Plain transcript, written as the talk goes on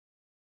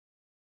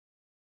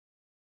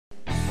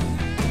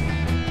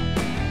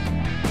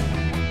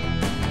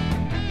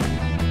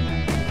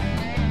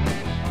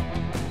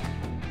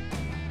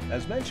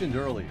mentioned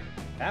earlier,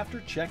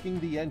 after checking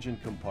the engine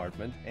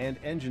compartment and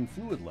engine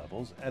fluid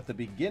levels at the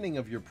beginning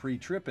of your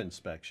pre-trip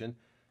inspection,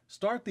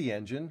 start the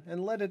engine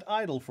and let it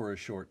idle for a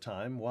short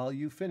time while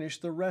you finish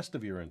the rest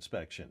of your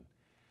inspection.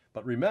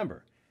 But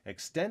remember,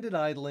 extended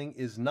idling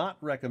is not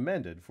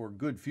recommended for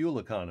good fuel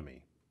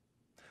economy.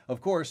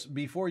 Of course,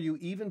 before you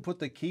even put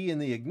the key in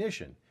the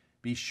ignition,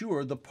 be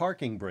sure the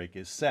parking brake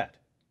is set,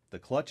 the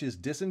clutch is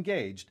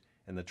disengaged,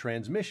 and the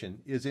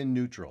transmission is in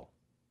neutral.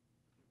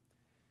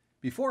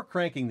 Before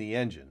cranking the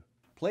engine,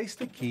 place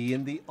the key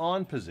in the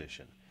on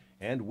position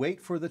and wait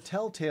for the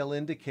telltale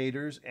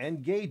indicators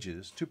and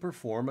gauges to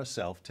perform a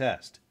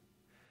self-test.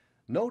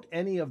 Note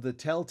any of the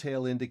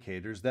telltale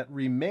indicators that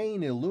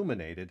remain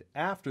illuminated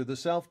after the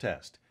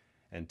self-test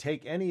and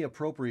take any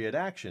appropriate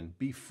action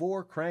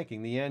before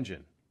cranking the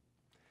engine.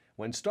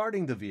 When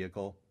starting the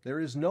vehicle, there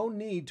is no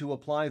need to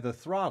apply the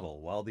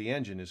throttle while the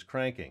engine is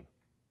cranking.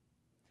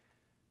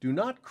 Do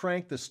not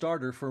crank the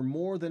starter for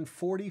more than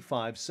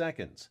 45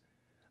 seconds.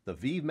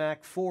 The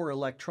Mack 4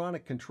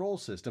 electronic control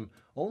system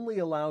only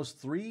allows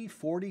 3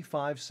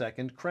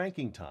 45-second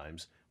cranking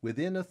times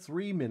within a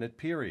 3-minute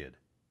period.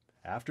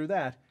 After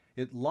that,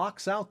 it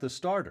locks out the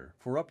starter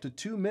for up to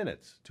 2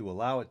 minutes to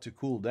allow it to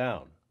cool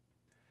down.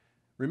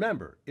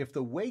 Remember, if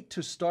the wait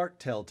to start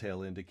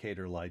telltale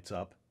indicator lights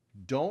up,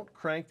 don't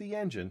crank the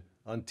engine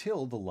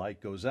until the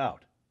light goes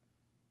out.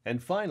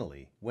 And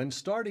finally, when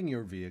starting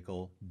your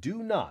vehicle,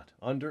 do not,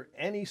 under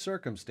any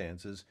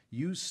circumstances,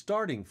 use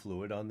starting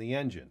fluid on the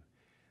engine.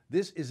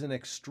 This is an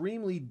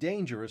extremely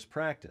dangerous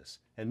practice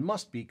and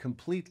must be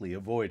completely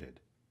avoided.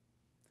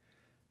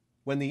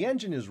 When the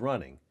engine is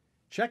running,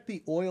 check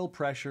the oil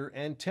pressure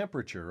and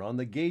temperature on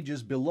the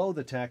gauges below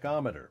the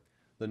tachometer.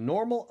 The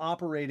normal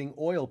operating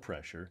oil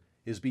pressure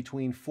is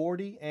between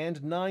 40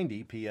 and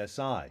 90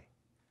 psi.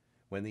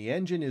 When the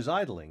engine is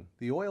idling,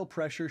 the oil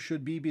pressure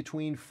should be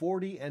between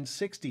 40 and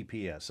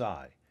 60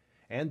 psi,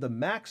 and the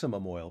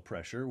maximum oil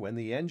pressure when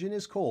the engine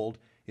is cold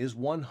is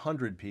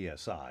 100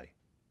 psi.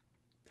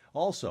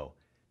 Also,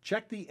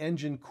 check the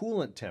engine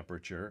coolant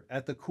temperature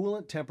at the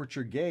coolant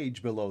temperature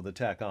gauge below the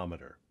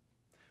tachometer.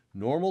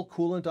 Normal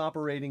coolant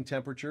operating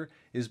temperature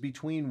is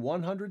between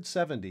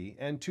 170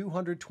 and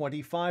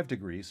 225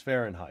 degrees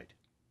Fahrenheit.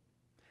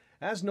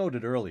 As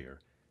noted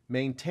earlier,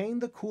 maintain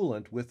the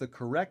coolant with the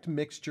correct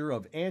mixture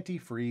of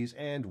antifreeze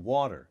and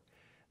water.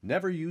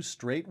 Never use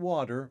straight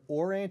water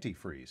or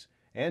antifreeze,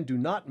 and do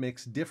not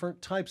mix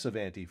different types of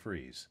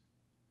antifreeze.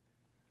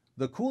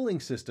 The cooling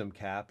system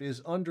cap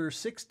is under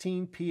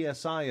 16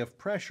 psi of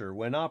pressure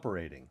when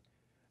operating.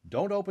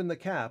 Don't open the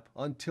cap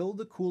until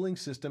the cooling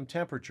system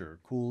temperature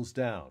cools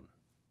down.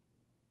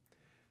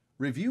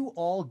 Review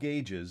all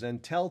gauges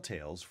and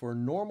telltales for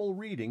normal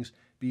readings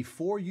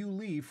before you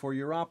leave for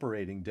your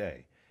operating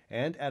day,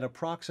 and at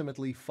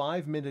approximately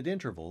 5-minute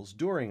intervals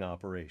during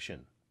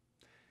operation.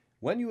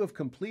 When you have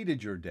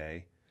completed your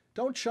day,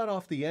 don't shut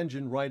off the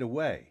engine right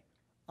away.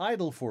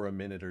 Idle for a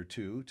minute or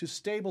two to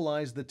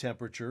stabilize the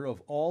temperature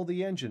of all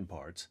the engine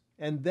parts,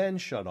 and then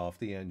shut off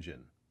the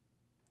engine.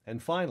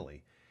 And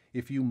finally,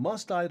 if you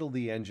must idle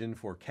the engine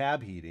for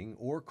cab heating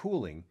or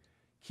cooling,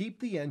 keep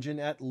the engine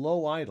at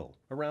low idle,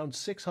 around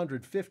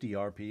 650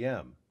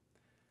 RPM.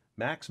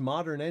 Mack's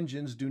modern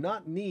engines do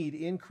not need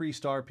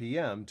increased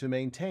RPM to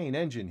maintain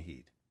engine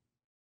heat.